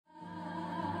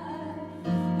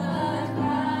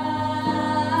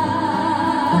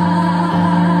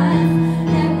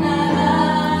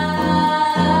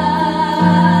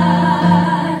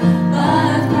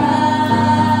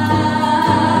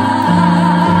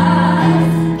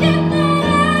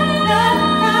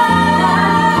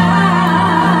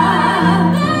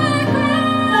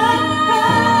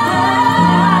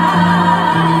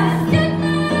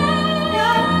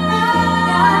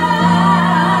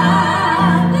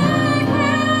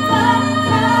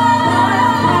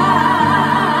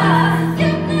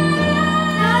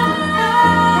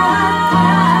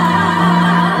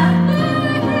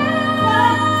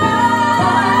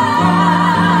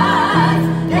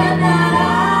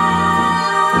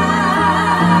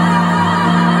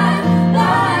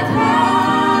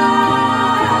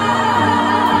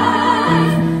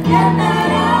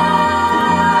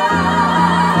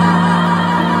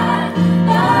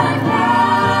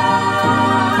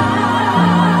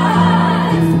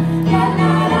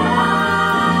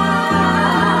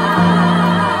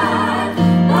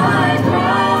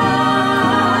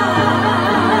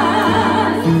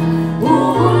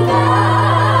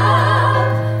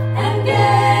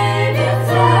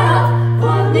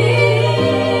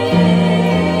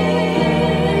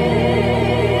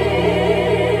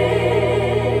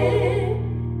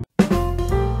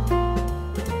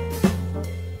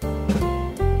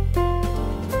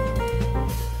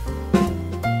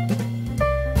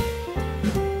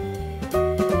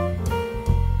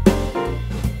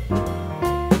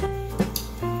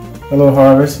Hello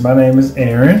Harvest, my name is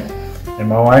Aaron, and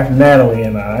my wife Natalie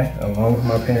and I, along with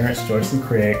my parents Joyce and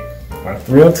Craig, are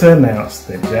thrilled to announce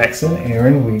that Jackson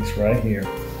Aaron Weeks right here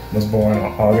was born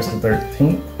on August the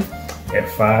 13th at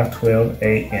 5:12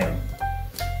 a.m.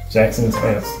 Jackson's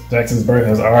birth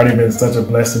has already been such a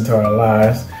blessing to our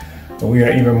lives, but we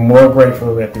are even more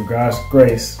grateful that through God's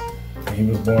grace, he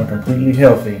was born completely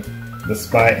healthy,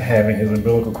 despite having his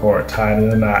umbilical cord tied in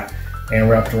a knot and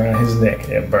wrapped around his neck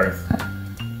at birth.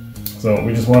 So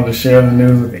we just wanted to share the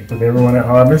news with everyone at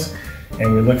Harvest,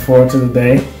 and we look forward to the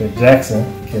day that Jackson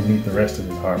can meet the rest of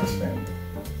his Harvest family.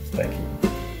 Thank you.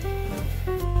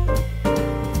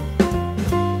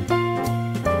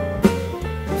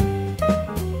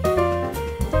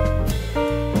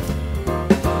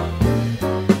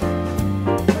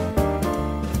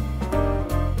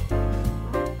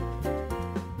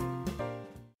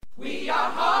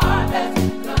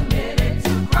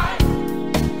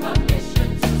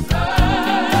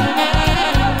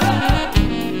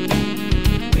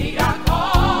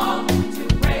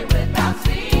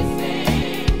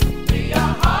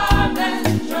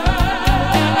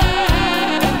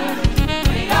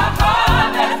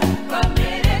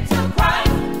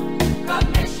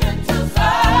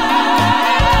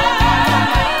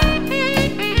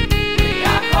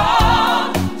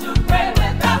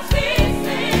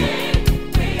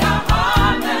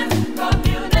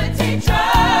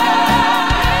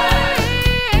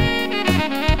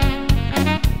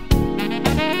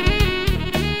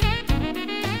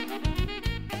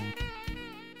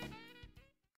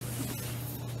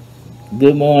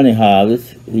 Good morning,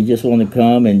 Harvest. We just want to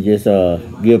come and just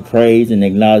give praise and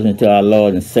acknowledgement to our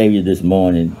Lord and Savior this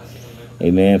morning.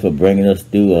 Amen. For bringing us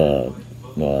through a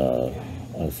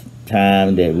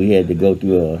time that we had to go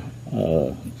through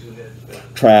a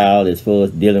trial as far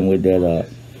as dealing with that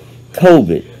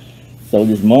COVID. So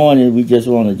this morning we just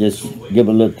want to just give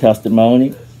a little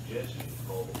testimony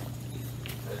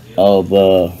of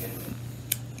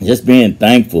just being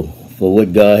thankful for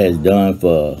what God has done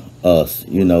for us,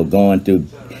 you know, going through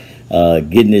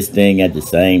getting this thing at the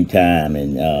same time,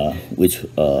 and which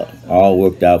all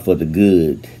worked out for the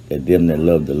good that them that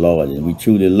love the Lord, and we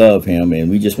truly love him, and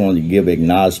we just want to give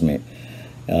acknowledgement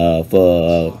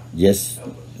for just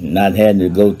not having to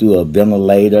go through a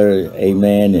ventilator,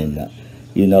 amen, and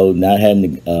you know, not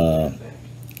having to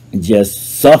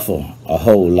just suffer a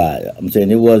whole lot. I'm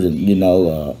saying it wasn't, you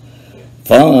know,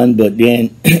 fun, but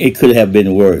then it could have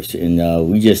been worse, and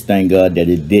we just thank God that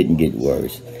it didn't get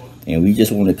worse. And we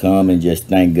just want to come and just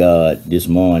thank God this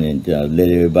morning to let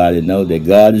everybody know that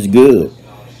God is good,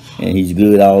 and he's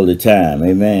good all the time.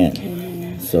 Amen.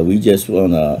 Amen. So we just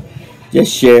want to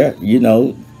just share, you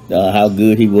know, how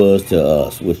good he was to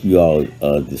us with you all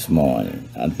this morning.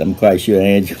 I'm quite sure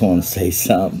Angie want to say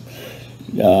something.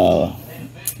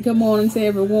 Good morning to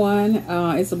everyone.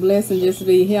 It's a blessing just to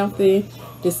be healthy,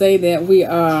 to say that we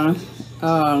are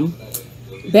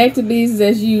back to business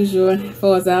as usual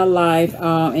for us, our life,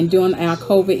 and doing our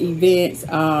COVID events.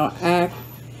 I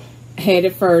had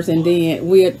it first, and then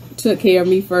we took care of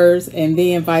me first, and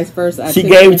then vice versa. She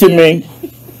gave it to me.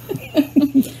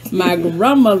 My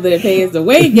grandmother that passed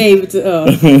away gave it to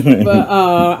us. But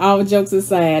all jokes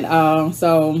aside,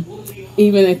 so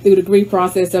even through the grief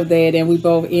process of that, and we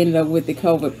both ended up with the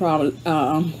COVID problem.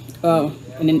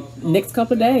 In the next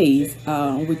couple of days,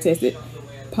 we tested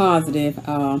positive,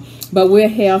 but we're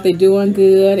healthy, doing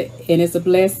good, and it's a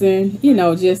blessing, you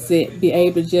know, just to be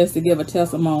able just to give a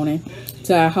testimony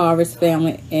to our Harvest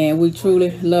family. And we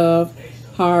truly love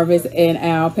Harvest and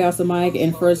our Pastor Mike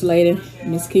and First Lady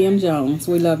Miss Kim Jones.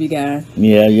 We love you guys.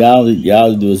 Yeah,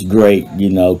 y'all do is great, you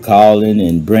know, calling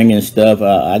and bringing stuff.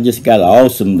 I just got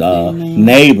awesome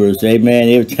neighbors. Amen.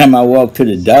 Every time I walked to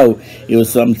the door, it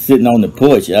was something sitting on the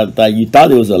porch. I thought you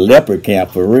thought it was a leopard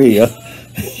camp for real.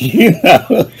 You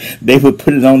know, they would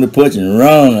put it on the porch and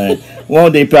run. And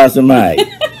won't they, Pastor Mike?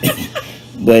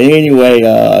 But anyway,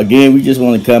 again, we just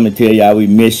want to come and tell y'all we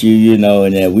miss you, you know,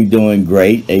 and that we're doing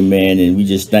great, amen. And we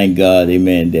just thank God,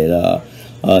 amen, that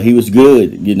he was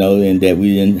good, you know, and that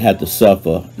we didn't have to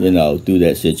suffer, you know, through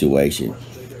that situation.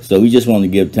 So we just want to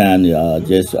give time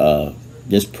to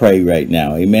just pray right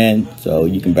now, amen. So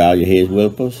you can bow your heads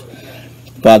with us.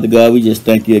 Father God, we just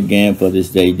thank you again for this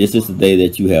day. This is the day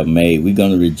that you have made. We're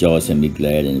going to rejoice and be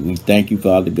glad. And we thank you,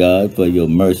 Father God, for your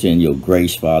mercy and your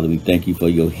grace, Father. We thank you for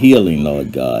your healing,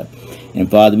 Lord God. And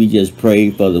Father, we just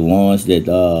pray for the ones that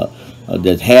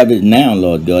have it now,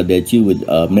 Lord God, that you would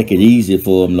make it easy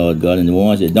for them, Lord God. And the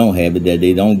ones that don't have it, that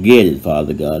they don't get it,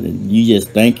 Father God. And you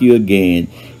just thank you again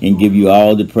and give you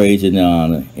all the praise and the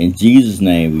honor. In Jesus'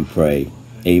 name we pray.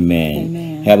 Amen.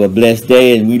 Amen. Have a blessed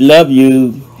day, and we love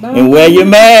you. Bye. And wear your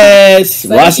mask.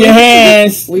 Wash your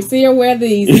hands. We still wear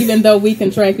these, even though we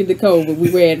contracted the COVID. We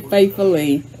wear it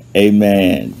faithfully.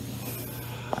 Amen.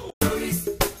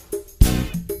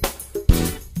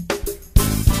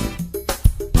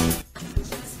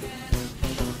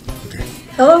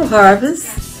 Hello,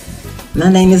 Harvest.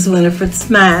 My name is Winifred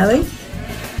Smiley.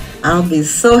 I'll be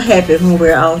so happy when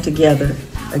we're all together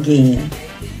again.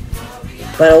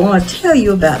 But I want to tell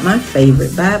you about my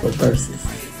favorite Bible verses.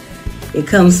 It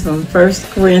comes from 1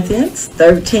 Corinthians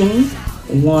 13,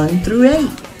 1 through 8.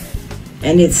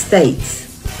 And it states,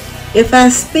 "If I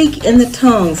speak in the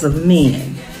tongues of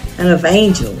men and of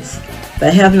angels,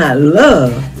 but have not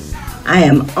love, I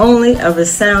am only a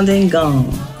resounding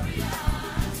gong,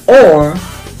 or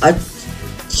a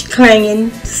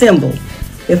clanging cymbal.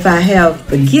 If I have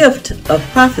the gift of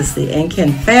prophecy and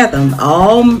can fathom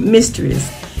all mysteries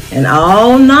and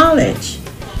all knowledge,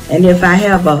 and if I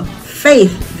have a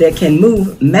faith that can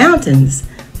move mountains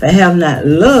but have not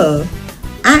love,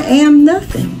 I am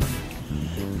nothing.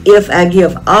 If I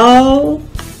give all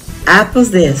I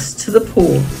possess to the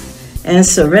poor and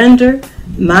surrender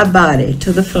my body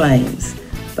to the flames,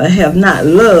 but have not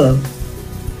love,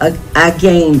 I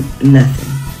gain nothing.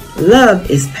 Love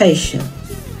is patient.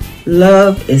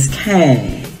 Love is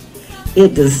kind.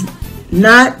 It does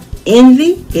not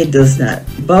envy. It does not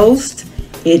boast.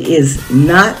 It is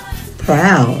not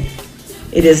proud.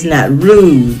 It is not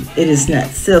rude. It is not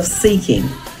self-seeking.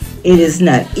 It is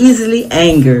not easily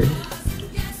angered.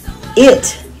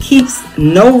 It keeps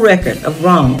no record of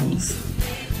wrongs.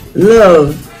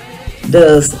 Love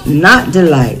does not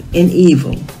delight in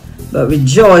evil, but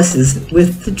rejoices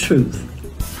with the truth.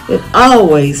 It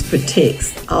always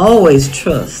protects, always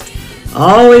trusts,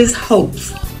 always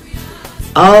hopes,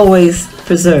 always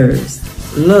preserves.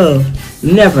 Love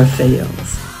never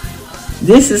fails.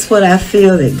 This is what I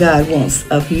feel that God wants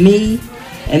of me,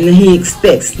 and that He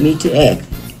expects me to act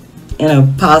in a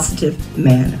positive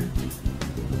manner.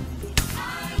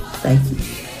 Thank you.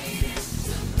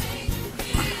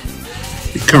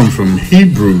 It comes from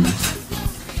Hebrews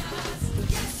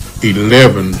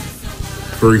 11,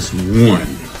 verse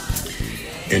 1.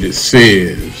 And it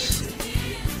says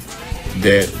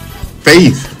that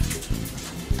faith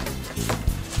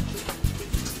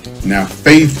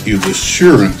is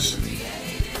assurance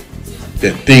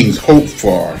that things hoped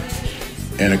for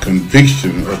and a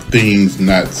conviction of things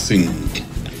not seen.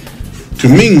 To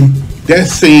me,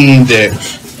 that's saying that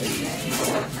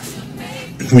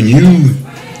when you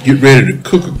get ready to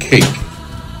cook a cake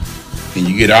and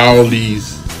you get all the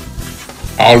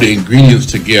ingredients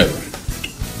together,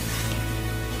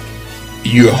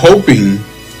 you're hoping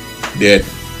that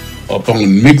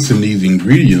upon mixing these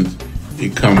ingredients,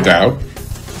 it comes out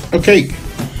a cake.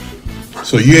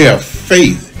 So you have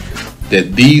faith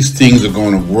that these things are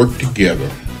going to work together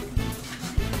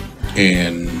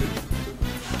and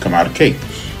come out a cake.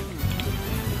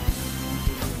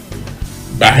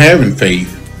 By having faith,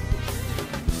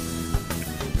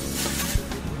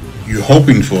 you're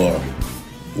hoping for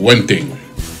one thing,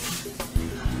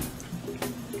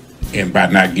 and by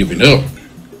not giving up,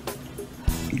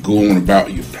 go on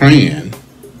about your plan,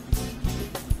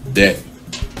 that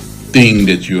thing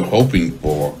that you're hoping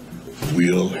for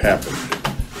will happen.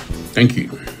 Thank you.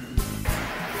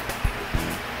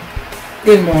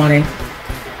 Good morning.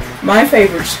 My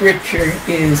favorite scripture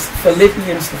is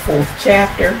Philippians, the 4th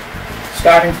chapter,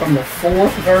 starting from the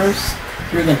 4th verse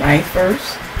through the 9th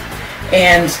verse.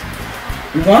 And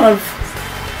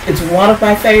it's one of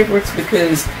my favorites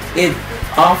because it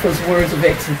offers words of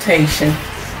exhortation,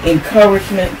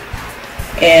 encouragement,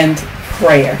 and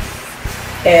prayer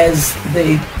as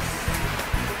the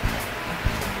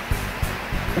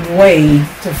way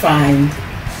to find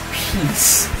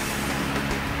peace.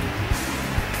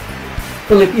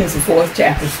 Philippians, the 4th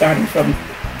chapter, starting from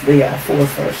the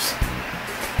 4th verse.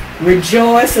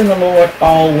 Rejoice in the Lord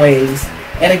always,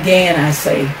 and again I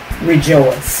say,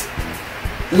 rejoice.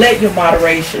 Let your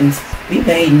moderations be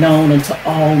made known unto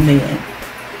all men.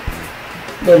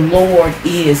 The Lord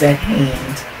is at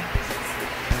hand.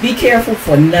 Be careful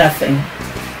for nothing,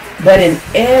 but in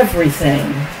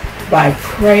everything, by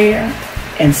prayer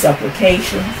and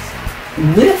supplication,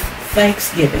 with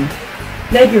thanksgiving,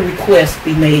 let your requests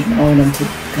be made known unto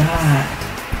God.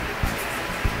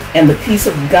 And the peace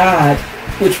of God,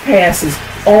 which passes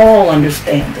all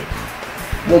understanding,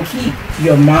 will keep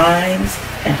your minds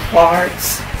and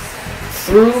hearts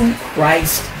through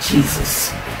Christ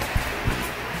Jesus.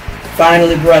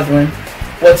 Finally, brethren,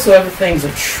 whatsoever things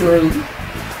are true,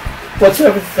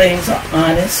 whatsoever things are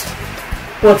honest,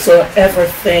 whatsoever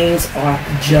things are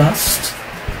just,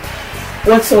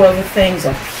 whatsoever things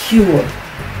are pure,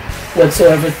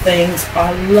 whatsoever things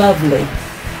are lovely,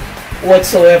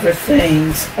 whatsoever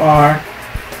things are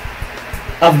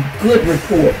of good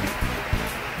report,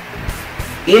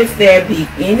 if there be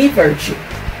any virtue,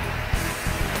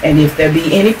 and if there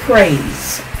be any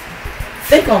praise,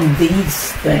 think on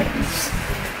these things.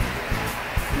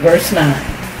 Verse 9.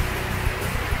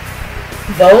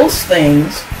 Those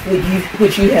things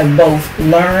which you have both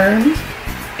learned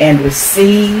and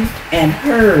received and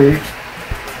heard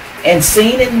and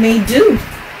seen in me do,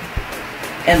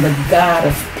 and the God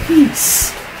of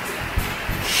peace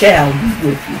shall be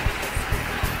with you.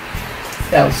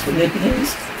 That was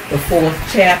Philippians, the 4th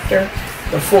chapter,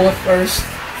 the 4th verse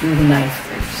through the 9th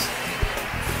verse.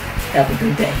 Have a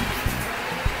good day.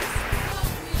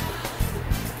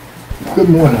 Good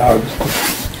morning, Harvest.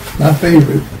 My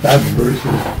favorite Bible verse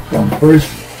is from 1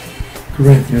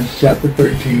 Corinthians chapter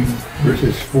 13,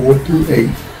 verses 4 through 8,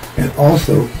 and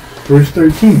also verse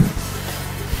 13.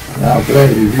 And I'll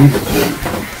gladly read it for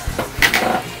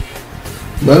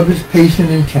you. Love is patient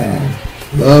and kind.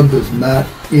 Love does not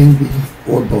envy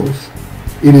or boast.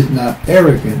 It is not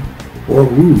arrogant or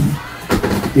rude.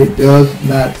 It does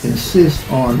not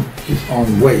insist on its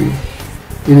own way.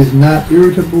 It is not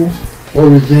irritable or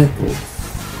resentful.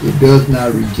 It does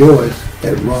not rejoice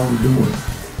at wrongdoing,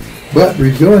 but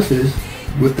rejoices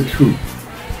with the truth.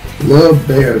 Love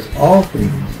bears all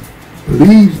things,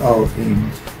 believes all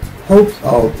things, hopes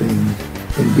all things,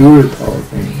 endures all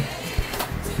things.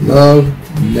 Love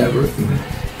never ends.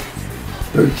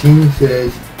 13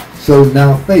 says, so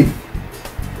now faith,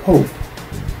 hope,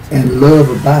 and love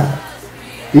abide.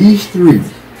 These three,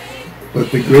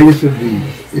 but the greatest of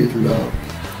these is love.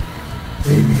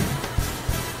 Amen.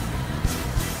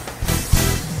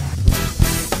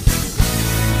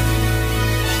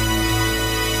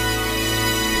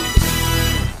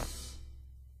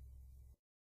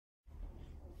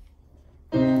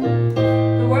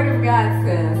 The Word of God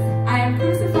says, I am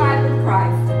crucified with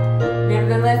Christ,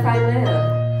 nevertheless I live.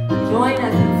 Join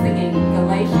us in singing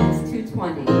Galatians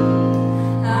 2:20.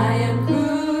 I am crucified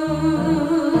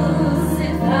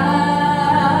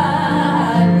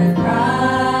with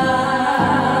Christ.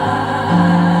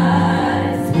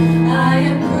 I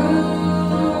am crucified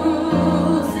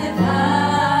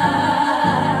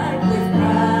with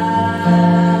Christ.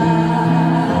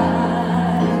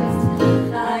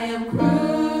 I am crucified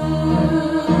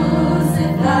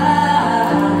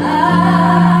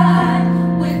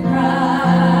with Christ.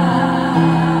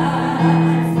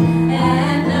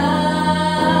 And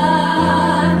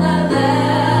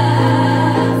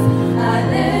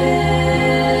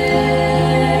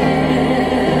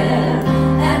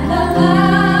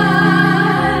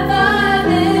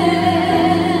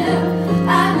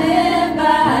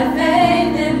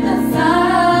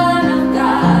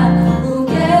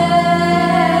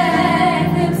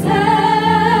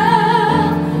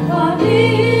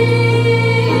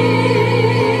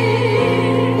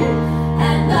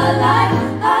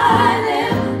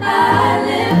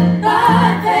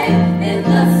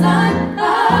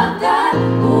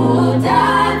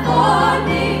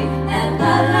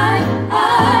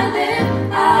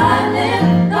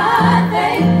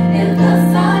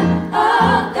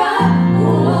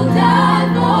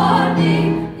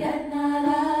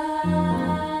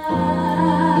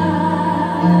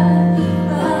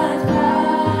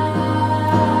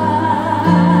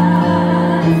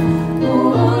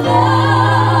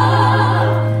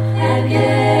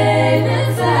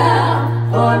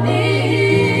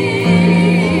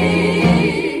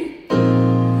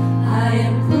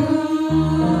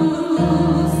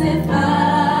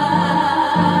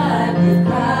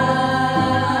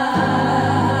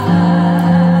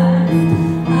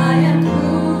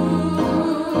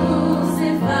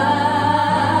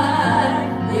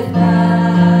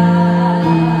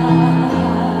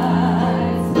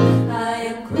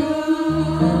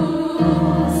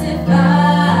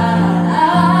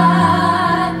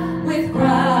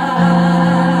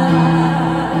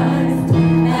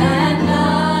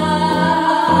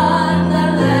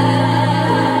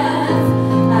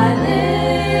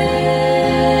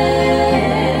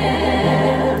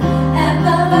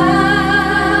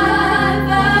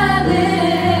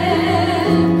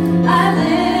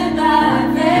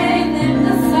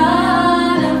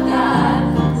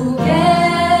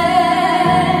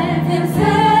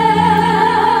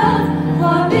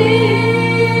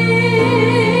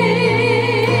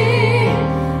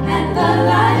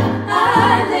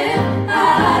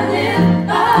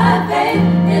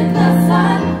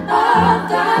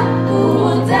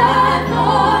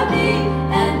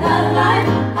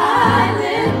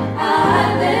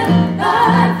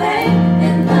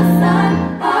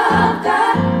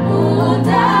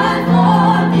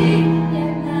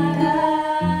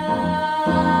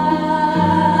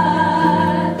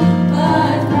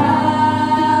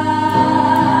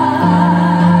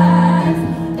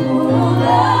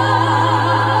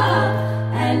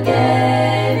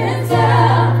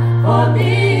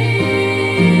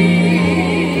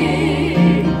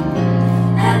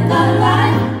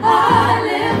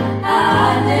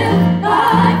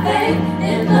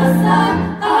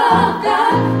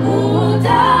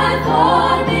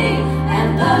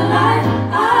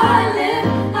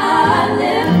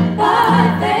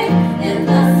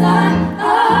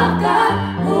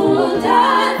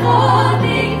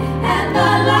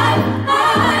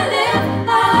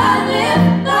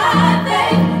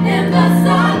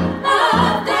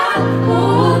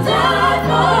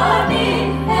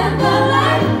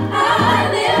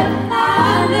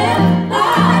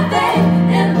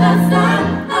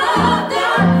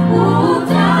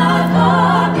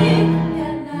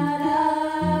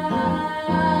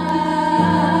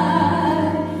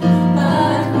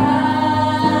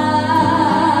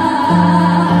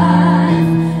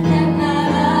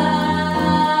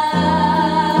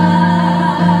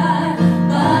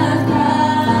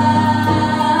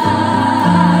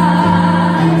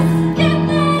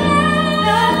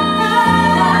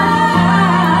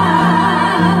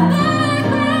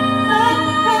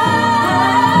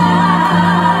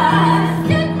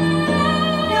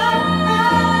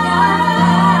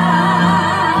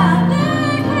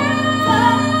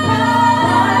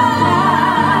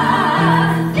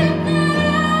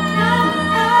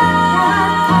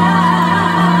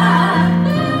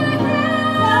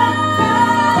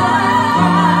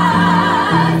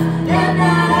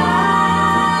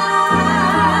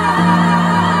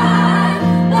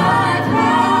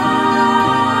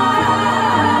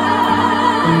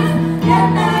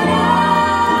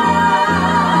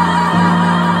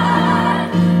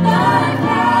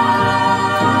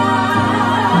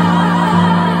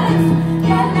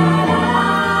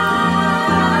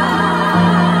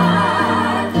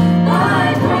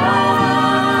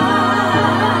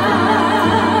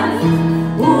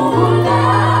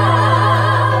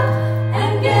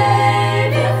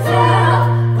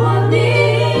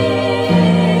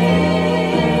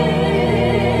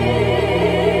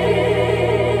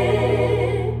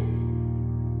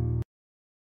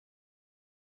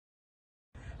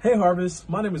Hey Harvest,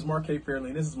 my name is Mark A. Fairley,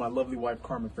 and this is my lovely wife,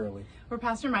 Carmen Fairley. We're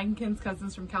Pastor Mike and Ken's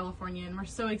cousins from California, and we're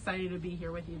so excited to be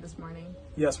here with you this morning.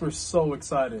 Yes, we're so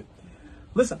excited.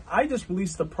 Listen, I just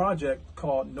released a project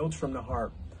called Notes from the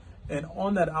Heart, and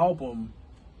on that album,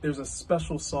 there's a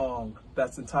special song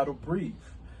that's entitled Breathe.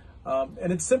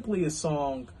 And it's simply a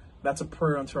song that's a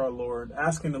prayer unto our Lord,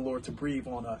 asking the Lord to breathe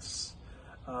on us.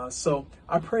 So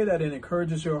I pray that it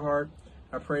encourages your heart.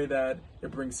 I pray that it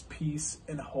brings peace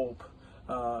and hope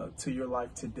to your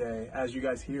life today as you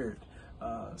guys hear it.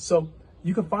 So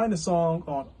you can find the song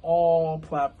on all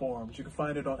platforms. You can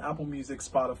find it on Apple Music,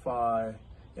 Spotify,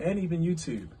 and even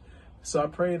YouTube. So I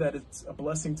pray that it's a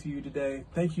blessing to you today.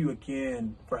 Thank you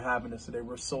again for having us today.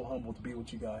 We're so humbled to be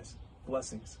with you guys.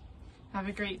 Blessings. Have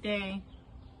a great day.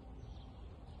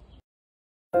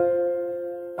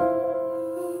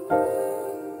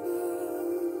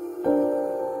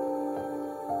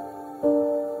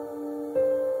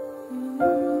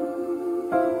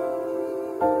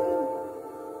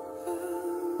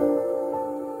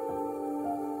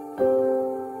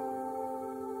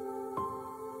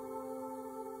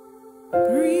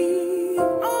 Breathe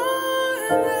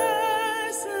on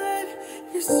us, let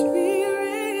your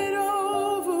spirit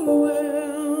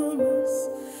overwhelm us.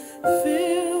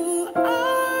 Fill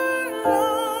our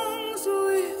lungs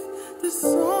with the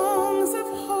songs of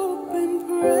hope and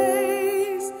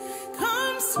praise.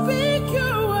 Come speak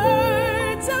your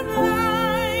words of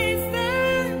life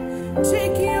and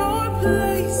take your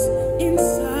place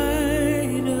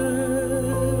inside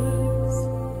us.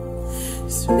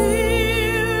 Spirit,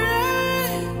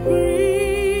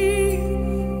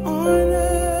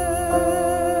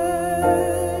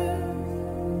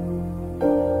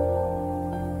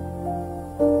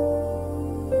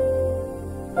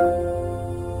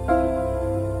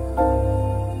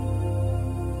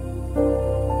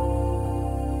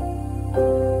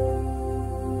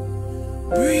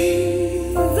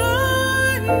 breathe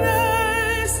on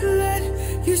us, let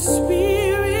your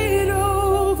spirit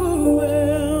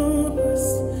overwhelm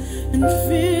us and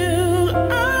fill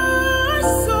our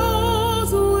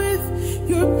souls with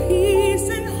your peace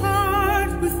and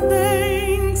heart with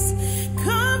thanks.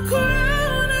 Come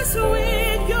crown us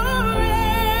with your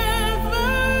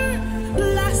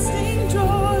everlasting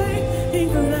joy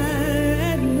and gladness.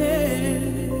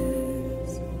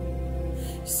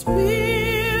 Spirit,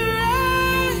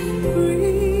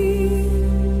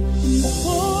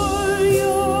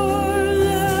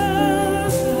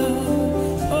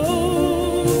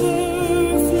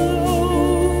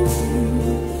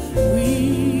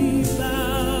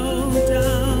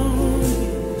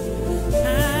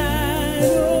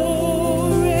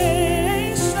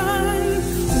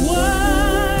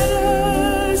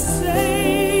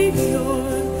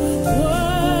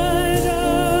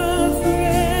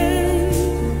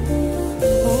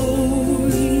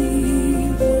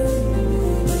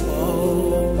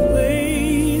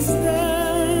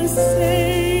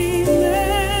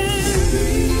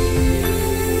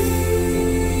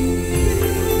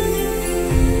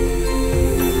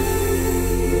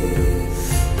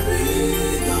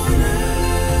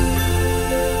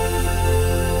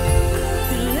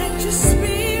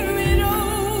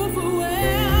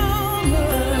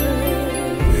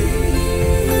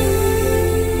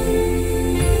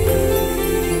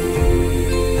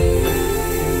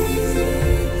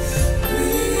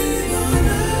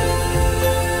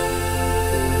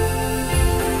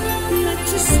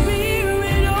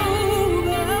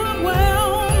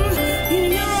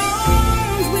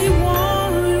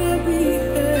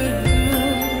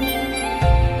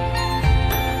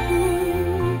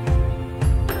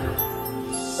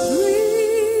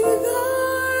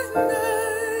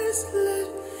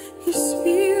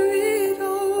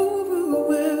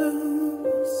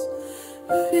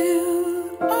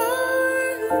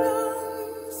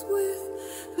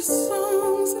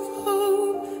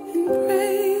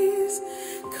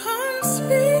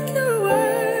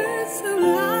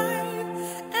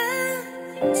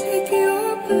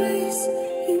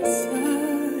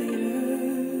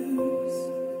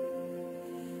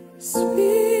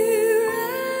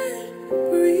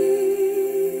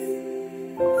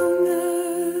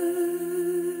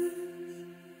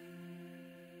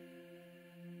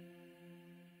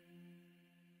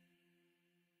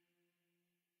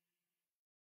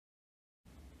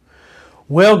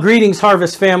 Well, greetings,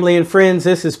 Harvest family and friends.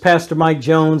 This is Pastor Mike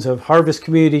Jones of Harvest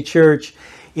Community Church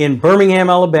in Birmingham,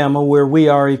 Alabama, where we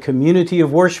are a community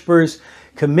of worshipers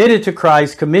committed to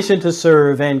Christ, commissioned to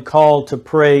serve, and called to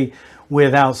pray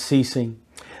without ceasing.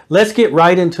 Let's get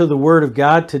right into the Word of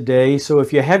God today. So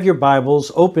if you have your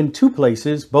Bibles, open two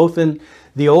places, both in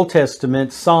the Old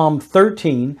Testament, Psalm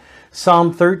 13,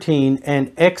 Psalm 13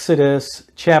 and Exodus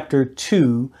chapter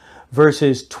 2,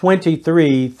 verses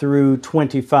 23 through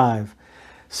 25.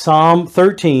 Psalm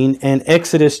 13 and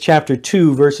Exodus chapter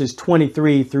 2, verses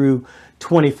 23 through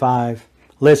 25.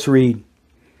 Let's read.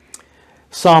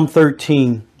 Psalm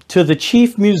 13. To the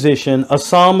chief musician, a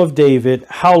psalm of David.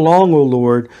 How long, O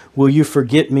Lord, will you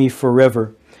forget me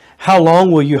forever? How long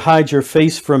will you hide your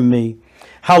face from me?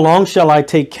 How long shall I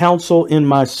take counsel in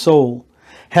my soul,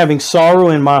 having sorrow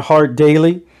in my heart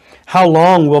daily? How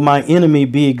long will my enemy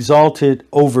be exalted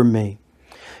over me?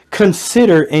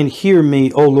 Consider and hear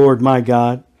me, O Lord my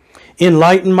God.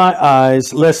 Enlighten my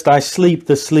eyes, lest I sleep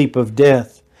the sleep of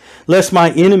death. Lest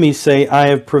my enemies say, I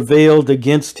have prevailed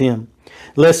against him.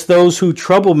 Lest those who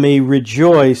trouble me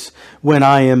rejoice when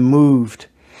I am moved.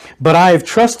 But I have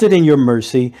trusted in your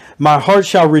mercy. My heart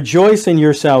shall rejoice in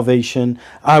your salvation.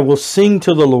 I will sing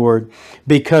to the Lord,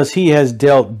 because he has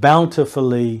dealt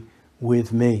bountifully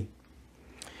with me.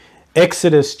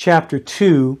 Exodus chapter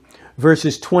 2,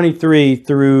 verses 23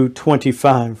 through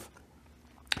 25.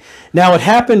 Now it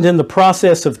happened in the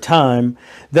process of time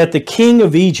that the king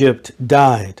of Egypt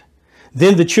died.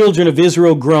 Then the children of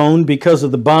Israel groaned because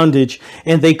of the bondage,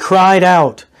 and they cried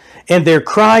out, and their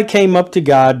cry came up to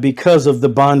God because of the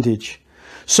bondage.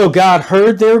 So God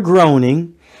heard their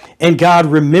groaning, and God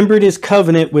remembered his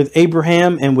covenant with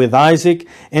Abraham and with Isaac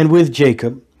and with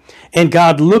Jacob. And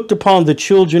God looked upon the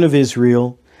children of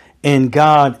Israel, and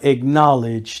God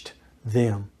acknowledged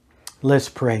them. Let's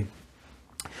pray.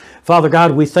 Father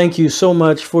God, we thank you so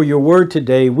much for your word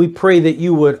today. We pray that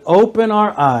you would open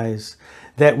our eyes,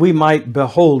 that we might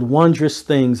behold wondrous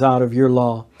things out of your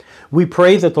law. We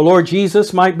pray that the Lord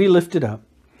Jesus might be lifted up,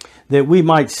 that we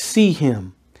might see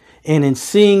him, and in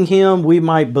seeing him, we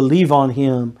might believe on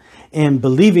him, and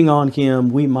believing on him,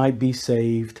 we might be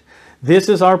saved. This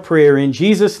is our prayer in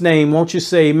Jesus' name. Won't you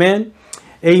say amen,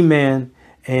 amen,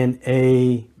 and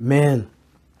amen.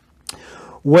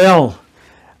 Well,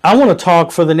 I want to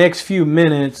talk for the next few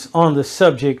minutes on the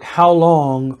subject, how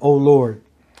long, O Lord?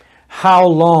 How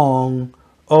long,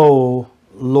 O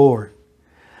Lord?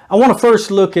 I want to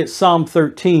first look at Psalm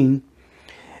 13.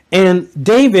 And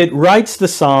David writes the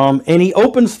psalm, and he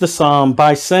opens the psalm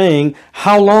by saying,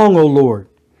 how long, O Lord?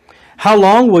 How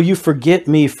long will you forget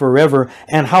me forever?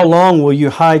 And how long will you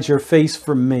hide your face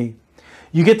from me?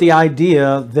 You get the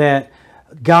idea that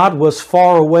God was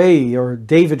far away, or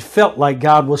David felt like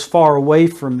God was far away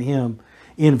from him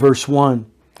in verse 1.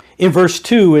 In verse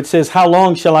 2, it says, how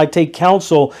long shall I take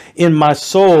counsel in my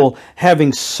soul,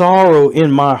 having sorrow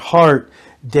in my heart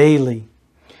daily?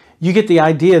 You get the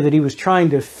idea that he was trying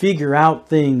to figure out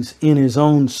things in his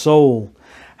own soul.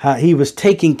 He was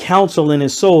taking counsel in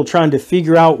his soul, trying to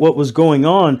figure out what was going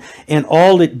on, and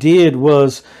all it did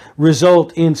was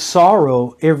result in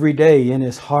sorrow every day in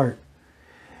his heart.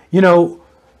 You know,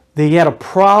 he had a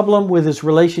problem with his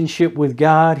relationship with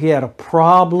God. He had a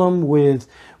problem with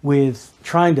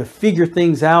trying to figure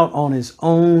things out on his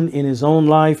own, in his own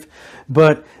life.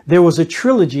 But there was a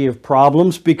trilogy of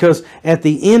problems, because at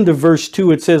the end of verse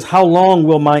 2 it says, how long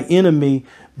will my enemy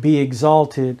be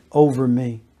exalted over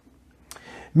me?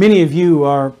 Many of you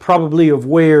are probably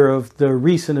aware of the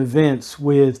recent events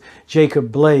with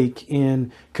Jacob Blake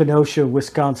in Kenosha,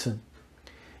 Wisconsin.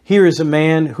 Here is a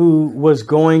man who was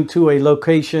going to a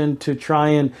location to try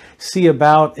and see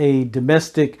about a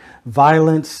domestic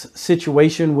violence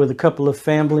situation with a couple of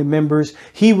family members.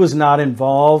 He was not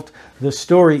involved. The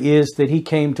story is that he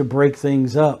came to break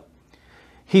things up.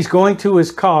 He's going to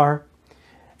his car,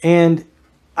 and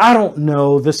I don't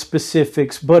know the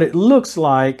specifics, but it looks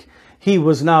like he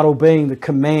was not obeying the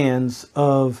commands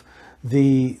of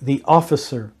the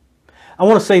officer. I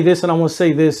want to say this, and I want to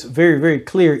say this very, very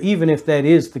clear. Even if that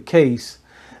is the case,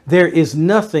 there is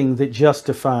nothing that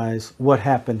justifies what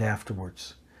happened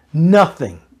afterwards.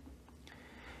 Nothing.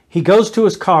 He goes to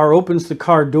his car, opens the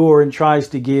car door, and tries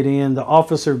to get in. The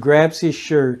officer grabs his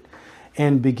shirt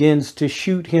and begins to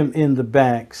shoot him in the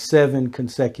back 7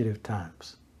 consecutive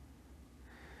times.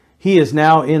 He is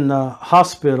now in the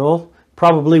hospital,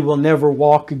 probably will never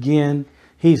walk again.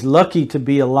 He's lucky to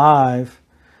be alive.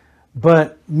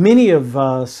 But many of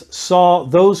us saw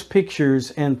those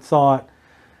pictures and thought,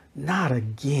 not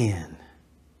again.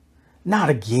 Not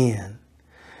again.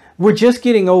 We're just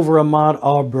getting over Ahmaud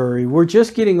Arbery. We're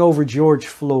just getting over George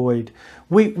Floyd.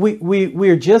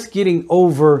 We're just getting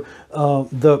over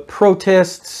the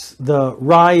protests, the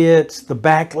riots, the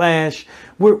backlash.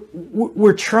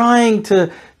 We're trying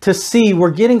to see,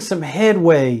 we're getting some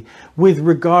headway with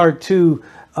regard to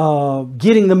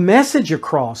getting the message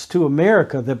across to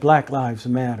America that Black Lives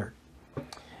Matter.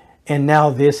 And now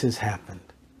this has happened.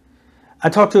 I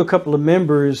talked to a couple of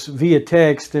members via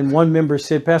text, and one member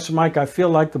said, Pastor Mike, I feel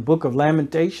like the book of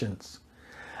Lamentations.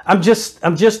 I'm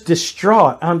just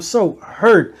distraught. I'm so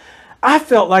hurt. I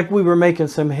felt like we were making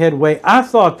some headway. I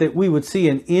thought that we would see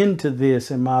an end to this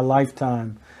in my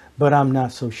lifetime, but I'm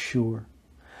not so sure.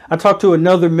 I talked to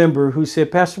another member who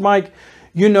said, Pastor Mike,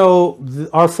 you know,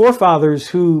 our forefathers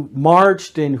who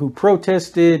marched and who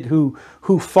protested, who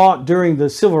fought during the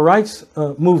civil rights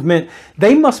movement,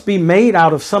 they must be made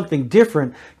out of something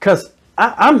different, because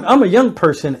I'm a young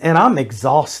person and I'm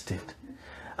exhausted.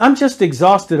 I'm just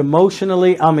exhausted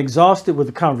emotionally. I'm exhausted with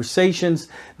the conversations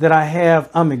that I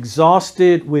have. I'm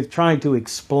exhausted with trying to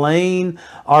explain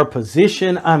our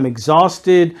position. I'm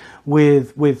exhausted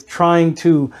with trying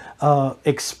to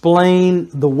explain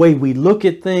the way we look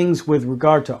at things with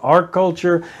regard to our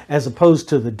culture as opposed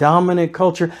to the dominant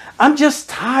culture. I'm just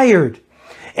tired.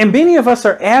 And many of us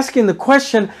are asking the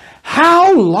question,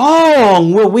 how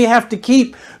long will we have to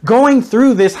keep going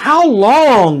through this? How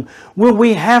long will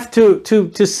we have to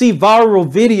see viral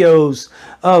videos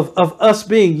of us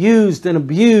being used and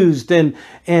abused and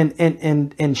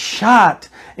shot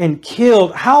and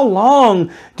killed? How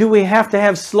long do we have to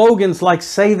have slogans like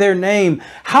 "Say Their Name"?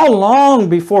 How long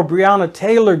before Breonna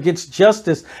Taylor gets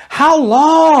justice? How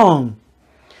long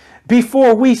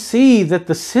before we see that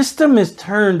the system is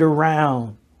turned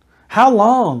around? How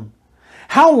long?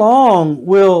 How long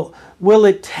will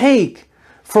it take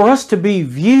for us to be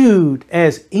viewed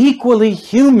as equally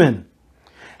human?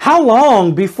 How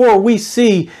long before we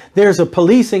see there's a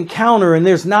police encounter and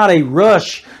there's not a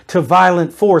rush to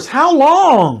violent force? How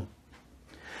long?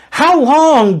 How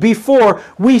long before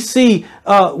we see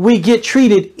we get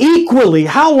treated equally?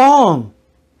 How long?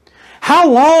 How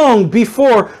long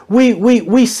before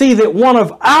we see that one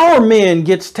of our men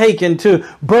gets taken to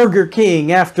Burger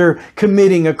King after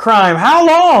committing a crime? How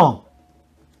long?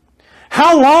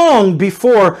 How long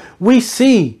before we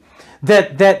see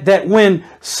that when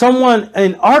someone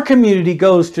in our community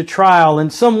goes to trial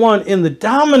and someone in the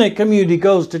dominant community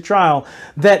goes to trial,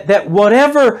 that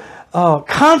whatever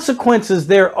consequences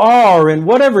there are and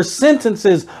whatever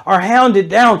sentences are hounded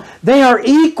down, they are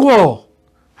equal?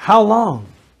 How long?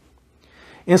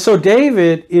 And so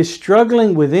David is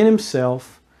struggling within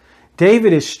himself.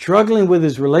 David is struggling with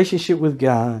his relationship with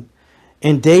God.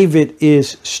 And David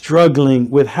is struggling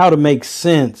with how to make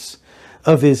sense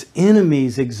of his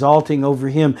enemies exalting over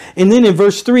him. And then in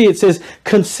verse 3 it says,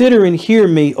 "Consider and hear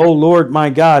me, O Lord my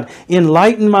God.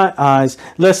 Enlighten my eyes,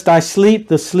 lest I sleep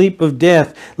the sleep of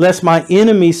death. Lest my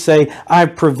enemies say,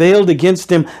 I've prevailed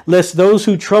against him. Lest those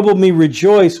who trouble me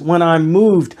rejoice when I'm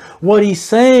moved." What he's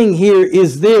saying here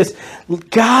is this: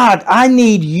 God, I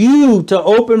need you to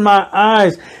open my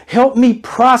eyes. Help me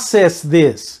process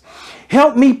this.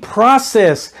 Help me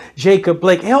process, Jacob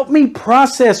Blake. Help me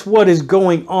process what is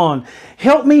going on.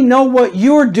 Help me know what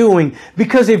you're doing.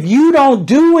 Because if you don't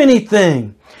do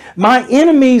anything, my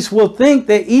enemies will think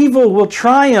that evil will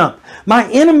triumph. My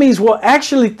enemies will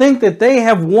actually think that they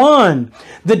have won.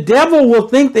 The devil will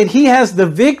think that he has the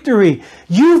victory.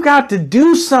 You've got to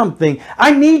do something.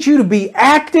 I need you to be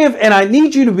active, and I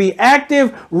need you to be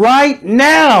active right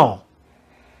now.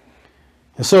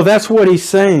 And so that's what he's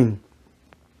saying.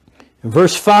 In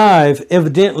verse 5,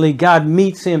 evidently God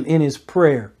meets him in his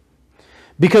prayer.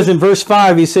 Because in verse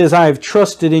 5 he says, "I have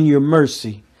trusted in your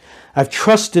mercy. I've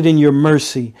trusted in your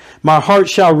mercy. My heart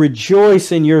shall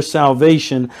rejoice in your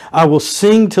salvation. I will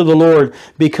sing to the Lord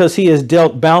because he has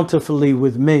dealt bountifully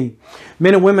with me."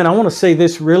 Men and women, I want to say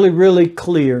this really, really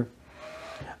clear.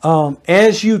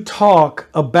 As you talk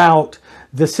about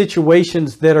the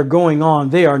situations that are going on,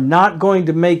 they are not going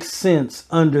to make sense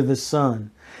under the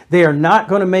sun. They are not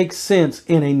going to make sense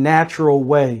in a natural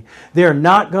way. They are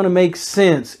not going to make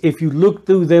sense if you look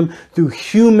through them through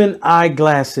human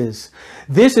eyeglasses.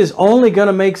 This is only going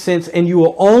to make sense, and you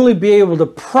will only be able to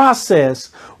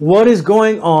process what is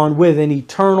going on with an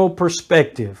eternal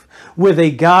perspective, with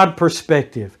a God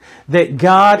perspective, that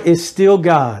God is still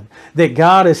God, that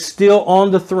God is still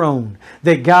on the throne,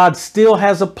 that God still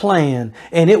has a plan,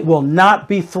 and it will not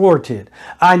be thwarted.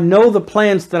 "I know the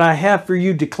plans that I have for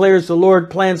you, declares the Lord,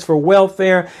 plans for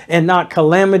welfare and not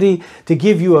calamity, to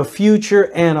give you a future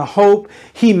and a hope."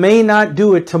 He may not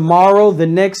do it tomorrow, the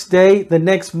next day, the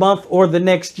next month, or the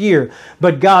next year,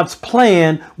 but God's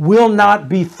plan will not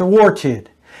be thwarted.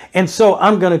 And so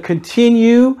I'm going to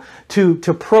continue to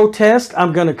protest.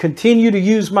 I'm going to continue to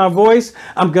use my voice.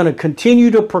 I'm going to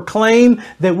continue to proclaim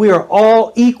that we are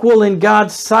all equal in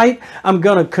God's sight. I'm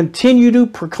going to continue to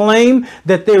proclaim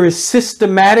that there is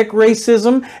systematic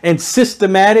racism and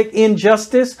systematic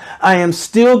injustice. I am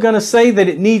still going to say that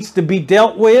it needs to be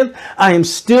dealt with. I am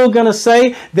still going to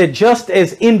say that just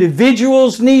as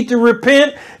individuals need to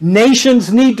repent,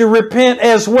 nations need to repent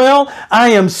as well. I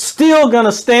am still going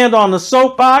to stand on the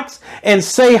soapbox and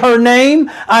say her name.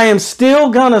 I am still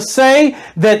going to say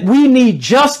that we need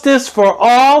justice for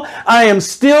all. I am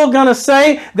still going to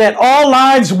say that all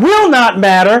lives will not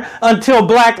matter until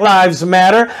black lives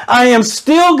matter. I am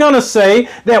still going to say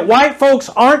that white folks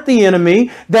aren't the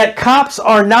enemy, that cops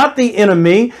are not the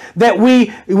enemy, that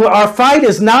our fight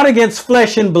is not against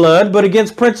flesh and blood, but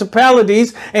against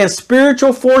principalities and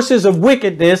spiritual forces of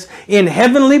wickedness in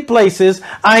heavenly places.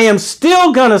 I am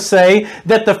still going to say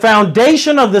that the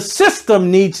foundation of the system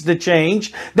needs to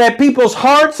change, that people's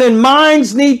hearts and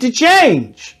minds need to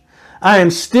change. I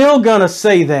am still going to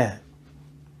say that.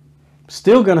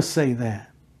 Still going to say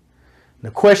that.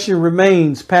 The question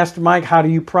remains, Pastor Mike, how do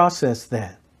you process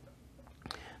that?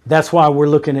 That's why we're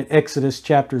looking at Exodus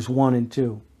chapters 1 and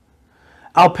 2.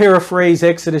 I'll paraphrase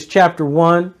Exodus chapter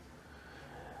 1.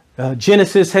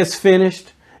 Genesis has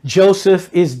finished. Joseph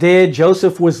is dead.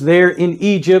 Joseph was there in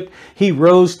Egypt. He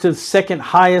rose to the second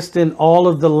highest in all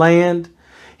of the land.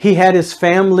 He had his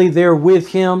family there with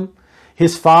him.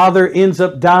 His father ends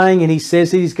up dying, and he says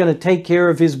that he's going to take care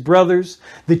of his brothers.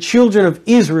 The children of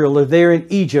Israel are there in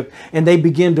Egypt, and they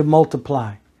begin to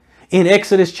multiply. In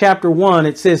Exodus chapter 1,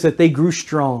 it says that they grew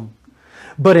strong.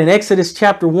 But in Exodus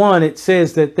chapter 1, it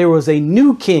says that there was a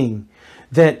new king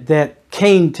that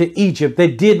came to Egypt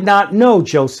that did not know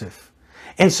Joseph.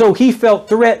 And so he felt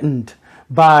threatened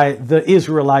by the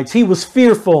Israelites. He was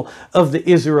fearful of the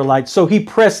Israelites, so he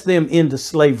pressed them into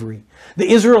slavery. The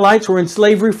Israelites were in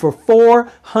slavery for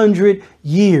 400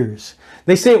 years.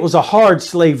 They say it was a hard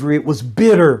slavery. It was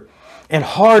bitter and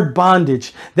hard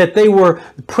bondage, that they were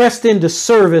pressed into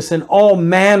service and all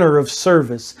manner of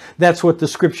service. That's what the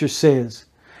scripture says.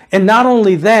 And not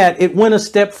only that, it went a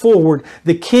step forward.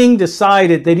 The king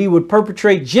decided that he would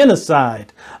perpetrate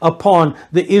genocide upon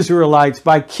the Israelites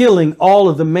by killing all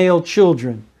of the male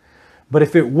children. But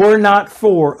if it were not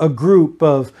for a group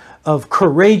of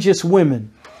courageous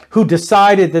women who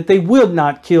decided that they would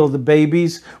not kill the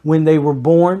babies when they were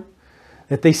born,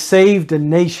 that they saved a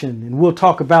nation, and we'll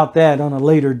talk about that on a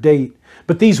later date.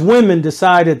 But these women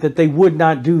decided that they would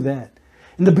not do that.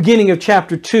 In the beginning of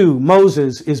chapter 2,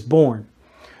 Moses is born.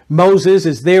 Moses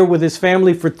is there with his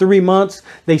family for 3 months.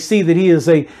 They see that he is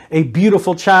a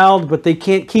beautiful child, but they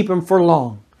can't keep him for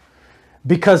long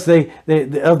because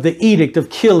of the edict of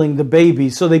killing the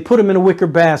babies. So they put him in a wicker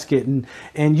basket,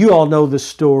 and you all know the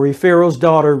story. Pharaoh's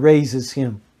daughter raises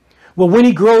him. Well, when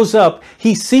he grows up,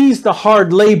 he sees the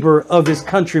hard labor of his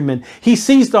countrymen. He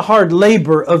sees the hard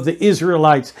labor of the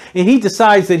Israelites, and he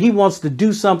decides that he wants to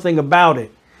do something about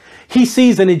it. He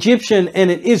sees an Egyptian and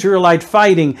an Israelite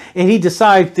fighting, and he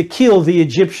decides to kill the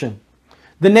Egyptian.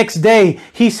 The next day,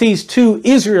 he sees 2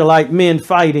 Israelite men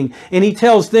fighting, and he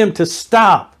tells them to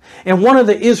stop. And one of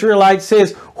the Israelites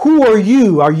says, "Who are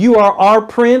you? Are you our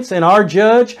prince and our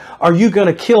judge? Are you going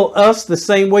to kill us the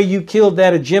same way you killed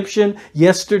that Egyptian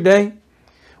yesterday?"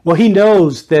 Well, he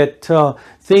knows that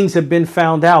things have been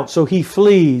found out, so he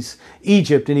flees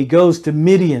Egypt and he goes to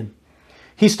Midian.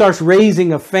 He starts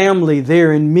raising a family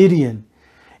there in Midian.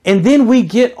 And then we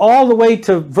get all the way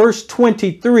to verse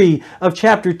 23 of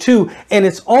chapter 2, and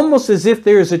it's almost as if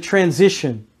there is a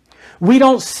transition. We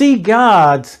don't see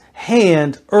God's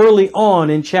hand early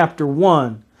on in chapter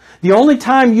 1. The only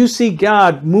time you see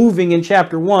God moving in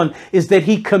chapter 1 is that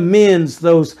he commends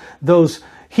those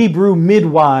Hebrew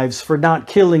midwives for not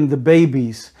killing the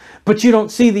babies. But you don't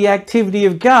see the activity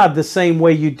of God the same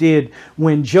way you did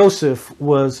when Joseph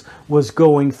was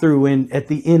going through at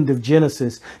the end of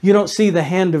Genesis. You don't see the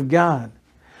hand of God.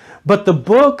 But the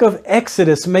book of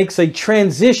Exodus makes a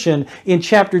transition in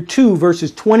chapter 2,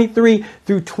 verses 23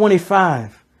 through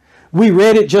 25. We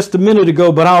read it just a minute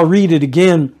ago, but I'll read it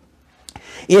again.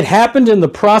 It happened in the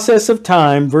process of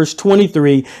time, verse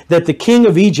 23, that the king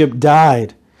of Egypt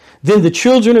died. Then the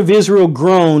children of Israel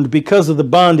groaned because of the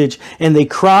bondage, and they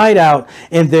cried out,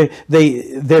 and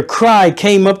their cry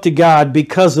came up to God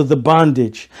because of the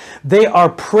bondage. They are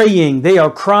praying. They are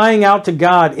crying out to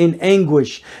God in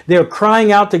anguish. They're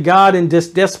crying out to God in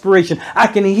desperation. I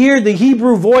can hear the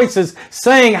Hebrew voices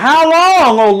saying, "How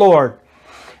long, O Lord?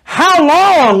 How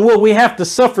long will we have to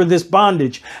suffer this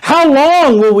bondage? How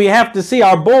long will we have to see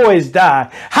our boys die?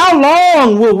 How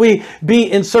long will we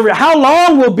be in service? How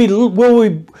long will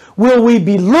will we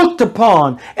be looked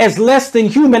upon as less than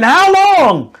human? How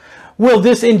long will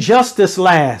this injustice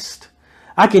last?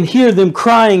 I can hear them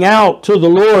crying out to the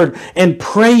Lord and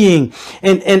praying.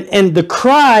 And the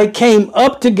cry came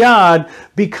up to God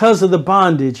because of the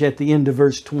bondage at the end of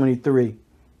verse 23.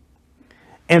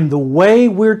 And the way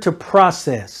we're to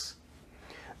process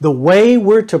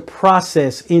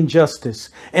injustice,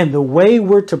 and the way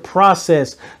we're to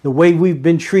process the way we've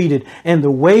been treated, and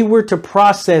the way we're to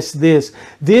process this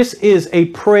is a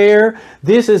prayer.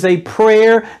 This is a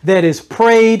prayer that is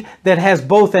prayed that has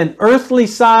both an earthly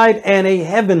side and a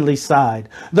heavenly side.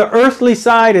 The earthly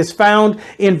side is found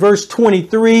in verse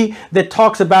 23 that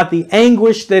talks about the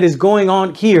anguish that is going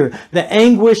on here, the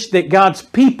anguish that God's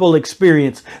people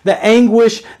experience, the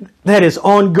anguish that is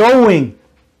ongoing.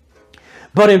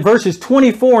 But in verses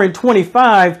 24 and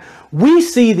 25, we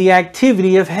see the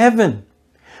activity of heaven.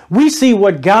 We see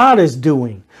what God is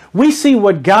doing. We see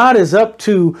what God is up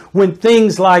to when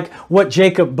things like what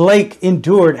Jacob Blake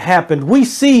endured happened. We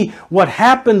see what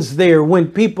happens there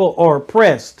when people are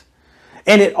oppressed.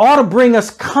 And it ought to bring us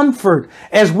comfort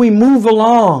as we move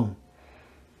along.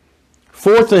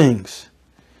 4 things.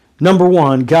 Number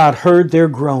 1, God heard their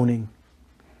groaning.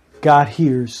 God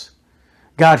hears.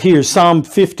 God hears. Psalm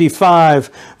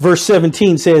 55 verse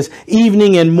 17 says,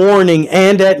 evening and morning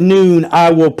and at noon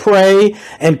I will pray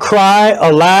and cry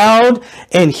aloud,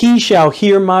 and he shall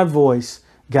hear my voice.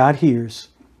 God hears.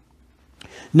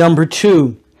 Number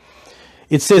 2,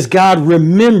 it says God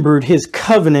remembered his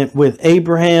covenant with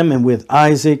Abraham and with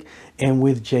Isaac and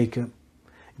with Jacob.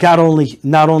 God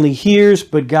not only hears,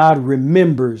 but God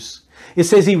remembers. It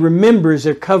says he remembers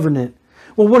their covenant.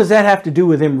 Well, what does that have to do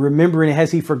with him remembering?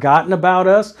 Has he forgotten about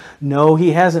us? No,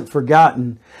 he hasn't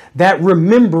forgotten. That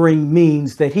remembering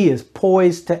means that he is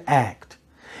poised to act.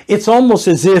 It's almost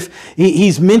as if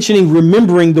he's mentioning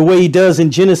remembering the way he does in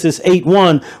Genesis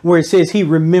 8:1, where it says he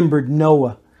remembered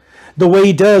Noah. The way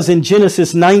he does in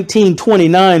Genesis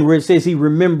 19:29, where it says he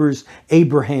remembers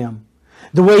Abraham.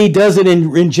 The way he does it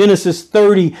in Genesis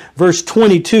 30, verse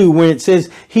 22, where it says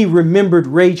he remembered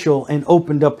Rachel and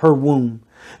opened up her womb.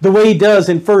 The way he does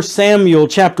in 1 Samuel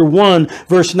chapter 1,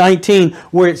 verse 19,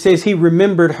 where it says he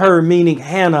remembered her, meaning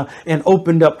Hannah, and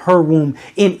opened up her womb.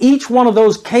 In each one of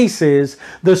those cases,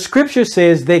 the scripture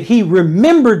says that he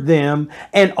remembered them,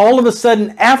 and all of a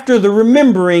sudden, after the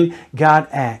remembering, God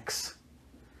acts.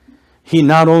 He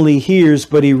not only hears,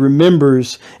 but he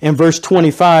remembers. And verse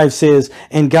 25 says,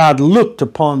 and God looked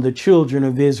upon the children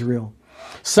of Israel.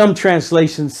 Some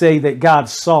translations say that God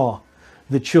saw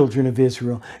the children of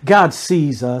Israel. God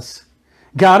sees us.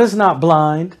 God is not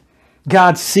blind.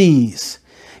 God sees.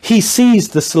 He sees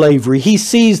the slavery. He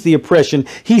sees the oppression.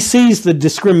 He sees the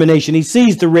discrimination. He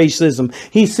sees the racism.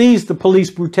 He sees the police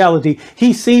brutality.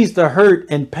 He sees the hurt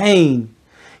and pain.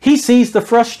 He sees the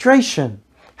frustration.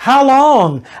 How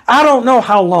long? I don't know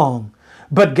how long,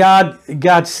 but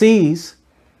God sees.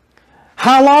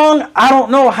 How long? I don't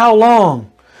know how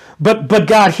long, but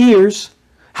God hears.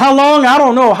 How long? I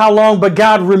don't know how long, but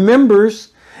God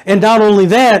remembers. And not only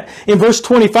that, in verse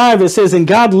 25 it says, and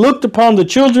God looked upon the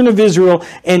children of Israel,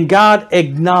 and God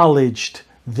acknowledged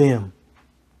them.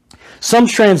 Some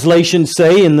translations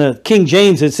say, in the King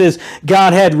James it says,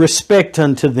 God had respect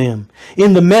unto them.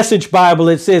 In the Message Bible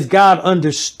it says, God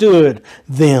understood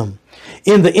them.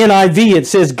 In the NIV it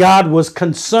says, God was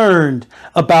concerned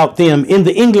about them. In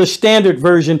the English Standard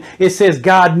Version it says,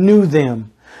 God knew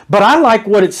them. But I like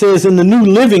what it says in the New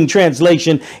Living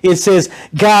Translation. It says,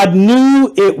 God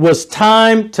knew it was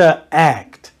time to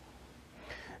act.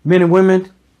 Men and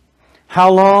women,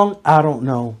 how long? I don't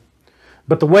know.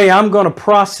 But the way I'm going to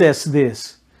process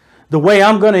this, the way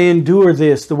I'm going to endure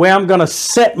this, the way I'm going to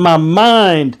set my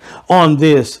mind on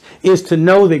this is to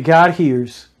know that God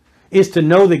hears, is to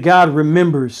know that God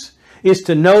remembers, is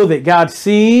to know that God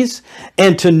sees,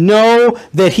 and to know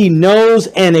that he knows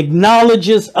and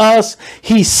acknowledges us.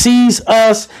 He sees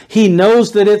us. He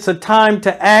knows that it's a time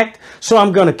to act. So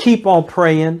I'm going to keep on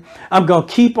praying. I'm going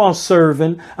to keep on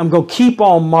serving. I'm going to keep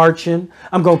on marching.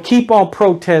 I'm going to keep on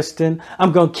protesting.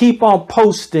 I'm going to keep on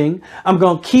posting. I'm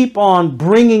going to keep on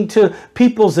bringing to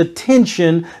people's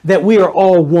attention that we are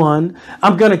all one.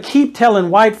 I'm going to keep telling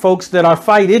white folks that our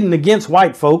fight isn't against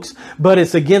white folks, but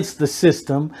it's against the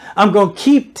system. I'm going to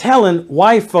keep telling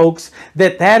white folks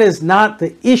that that is not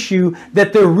the issue,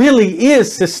 that there really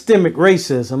is systemic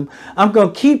racism. I'm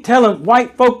going to keep telling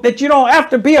white folk that you don't have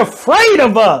to be afraid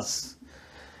of us.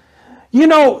 You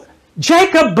know,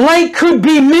 Jacob Blake could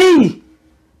be me.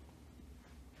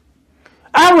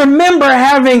 I remember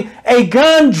having a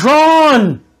gun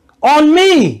drawn on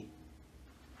me.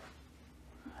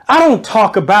 I don't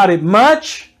talk about it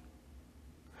much,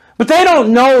 But they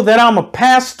don't know that I'm a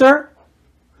pastor.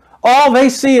 All they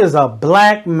see is a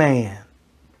black man.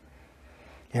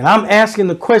 And I'm asking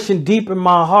the question deep in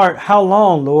my heart, how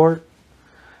long, Lord?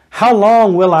 How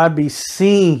long will I be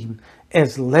seen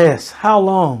as less? How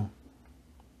long?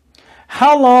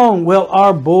 How long will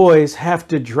our boys have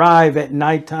to drive at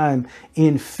nighttime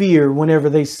in fear whenever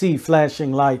they see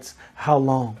flashing lights? How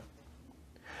long?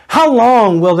 How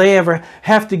long will they ever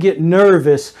have to get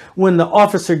nervous when the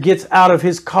officer gets out of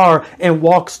his car and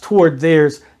walks toward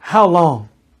theirs? How long?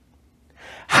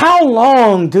 How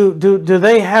long do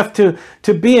they have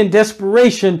to be in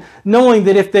desperation, knowing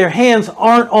that if their hands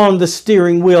aren't on the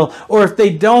steering wheel, or if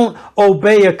they don't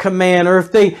obey a command, or if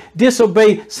they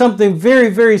disobey something very,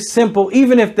 very simple,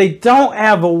 even if they don't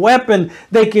have a weapon,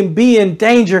 they can be in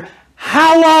danger?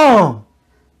 How long?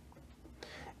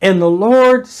 And the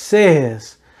Lord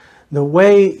says, the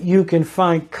way you can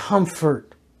find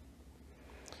comfort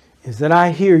is that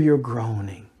I hear your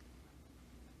groaning.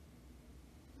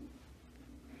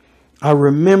 I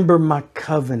remember my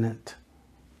covenant.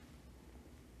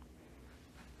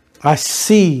 I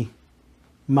see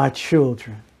my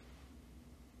children.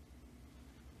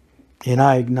 And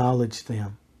I acknowledge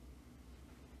them.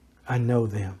 I know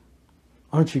them.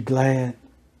 Aren't you glad?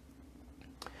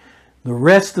 The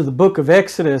rest of the book of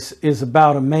Exodus is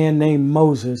about a man named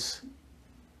Moses.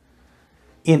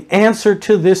 In answer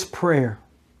to this prayer,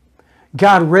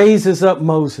 God raises up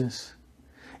Moses.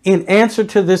 In answer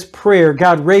to this prayer,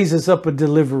 God raises up a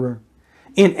deliverer.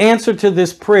 In answer to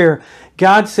this prayer,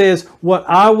 God says, what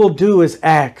I will do is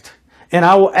act, and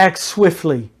I will act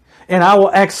swiftly, and I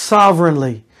will act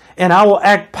sovereignly, and I will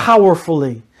act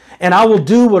powerfully, and I will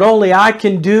do what only I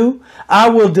can do. I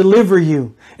will deliver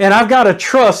you. And I've got to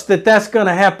trust that that's going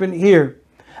to happen here.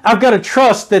 I've got to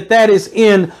trust that that is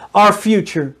in our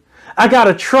future. I got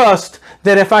to trust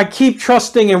that if I keep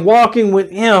trusting and walking with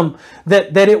Him,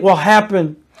 that it will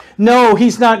happen. No,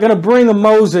 He's not going to bring a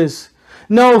Moses.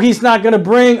 No, He's not going to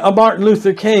bring a Martin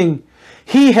Luther King.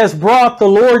 He has brought the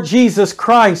Lord Jesus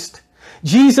Christ.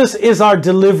 Jesus is our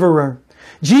deliverer.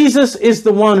 Jesus is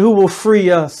the one who will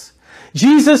free us.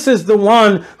 Jesus is the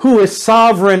one who is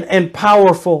sovereign and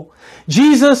powerful.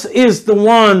 Jesus is the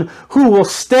one who will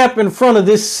step in front of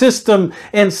this system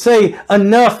and say,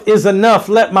 enough is enough,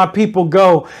 let my people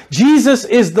go. Jesus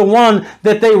is the one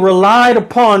that they relied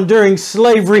upon during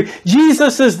slavery.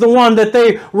 Jesus is the one that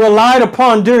they relied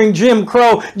upon during Jim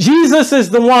Crow. Jesus is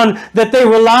the one that they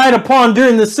relied upon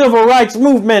during the Civil Rights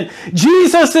Movement.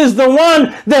 Jesus is the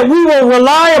one that we will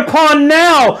rely upon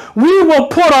now. We will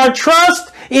put our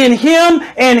trust in Him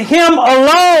and Him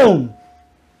alone.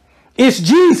 It's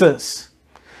Jesus.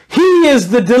 He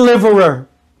is the deliverer.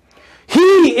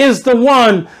 He is the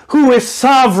one who is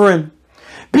sovereign.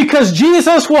 Because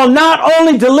Jesus will not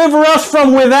only deliver us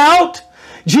from without,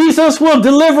 Jesus will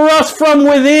deliver us from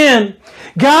within.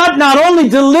 God not only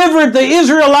delivered the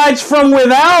Israelites from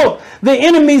without, the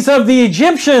enemies of the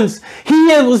Egyptians, He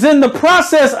was in the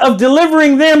process of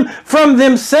delivering them from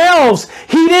themselves.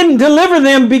 He didn't deliver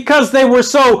them because they were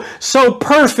so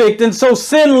perfect and so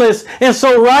sinless and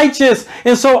so righteous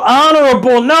and so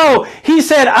honorable. No, He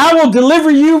said, I will deliver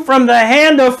you from the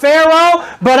hand of Pharaoh,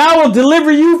 but I will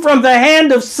deliver you from the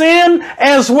hand of sin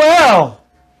as well.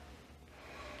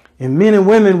 And men and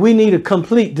women, we need a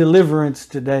complete deliverance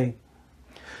today.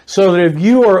 So that if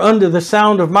you are under the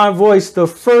sound of my voice, the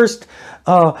first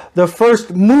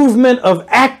movement of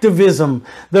activism,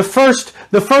 the first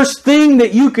thing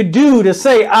that you could do to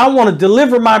say, I want to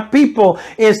deliver my people,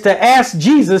 is to ask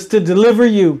Jesus to deliver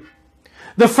you.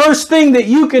 The first thing that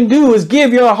you can do is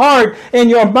give your heart and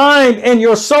your mind and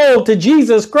your soul to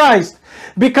Jesus Christ.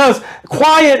 Because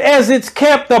quiet as it's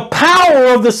kept, the power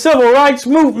of the civil rights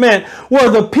movement, where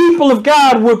the people of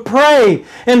God would pray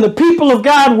and the people of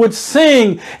God would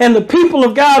sing and the people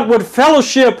of God would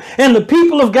fellowship and the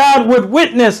people of God would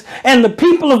witness and the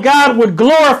people of God would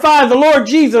glorify the Lord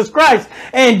Jesus Christ.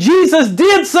 And Jesus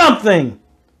did something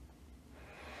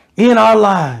in our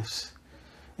lives.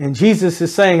 And Jesus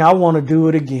is saying, I want to do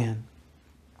it again.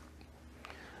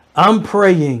 I'm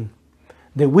praying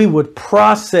that we would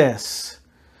process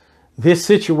this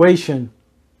situation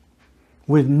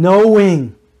with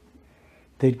knowing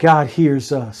that God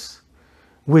hears us,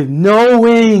 with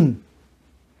knowing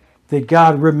that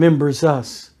God remembers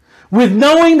us, with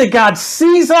knowing that God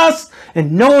sees us,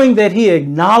 and knowing that He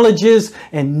acknowledges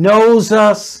and knows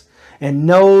us, and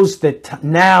knows that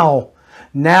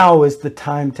now is the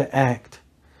time to act.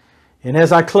 And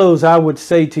as I close, I would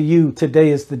say to you,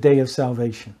 today is the day of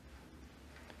salvation.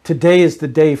 Today is the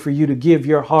day for you to give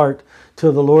your heart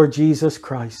to the Lord Jesus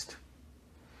Christ.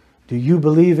 Do you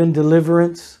believe in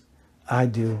deliverance? I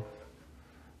do.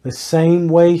 The same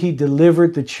way he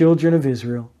delivered the children of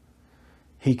Israel,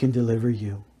 he can deliver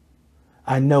you.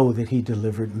 I know that he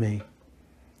delivered me.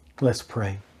 Let's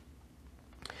pray.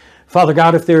 Father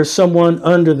God, if there is someone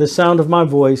under the sound of my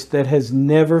voice that has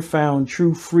never found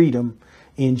true freedom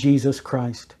in Jesus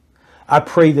Christ, I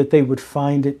pray that they would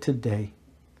find it today.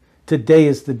 Today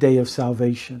is the day of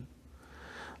salvation.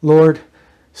 Lord,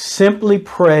 simply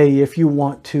pray if you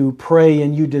want to. Pray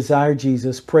and you desire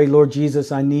Jesus. Pray, Lord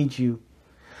Jesus, I need you.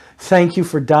 Thank you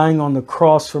for dying on the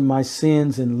cross for my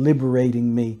sins and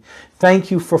liberating me. Thank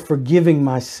you for forgiving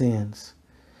my sins.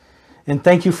 And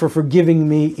thank you for forgiving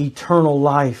me eternal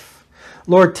life.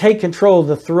 Lord, take control of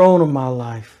the throne of my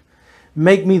life.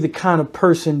 Make me the kind of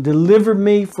person, deliver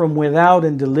me from without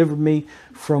and deliver me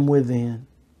from within.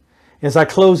 As I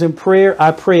close in prayer,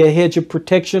 I pray a hedge of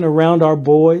protection around our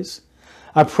boys.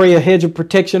 I pray a hedge of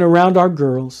protection around our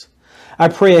girls. I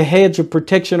pray a hedge of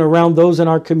protection around those in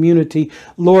our community.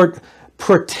 Lord,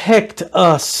 protect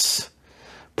us.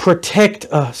 Protect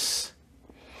us.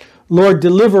 Lord,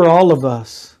 deliver all of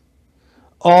us.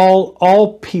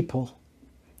 All people,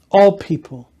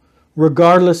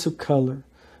 regardless of color.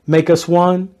 Make us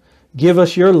one. Give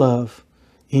us your love.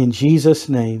 In Jesus'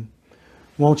 name.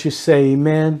 Won't you say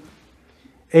amen,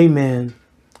 amen,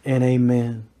 and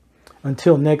amen.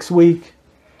 Until next week,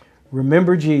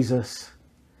 remember Jesus.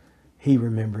 He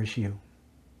remembers you.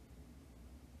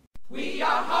 We are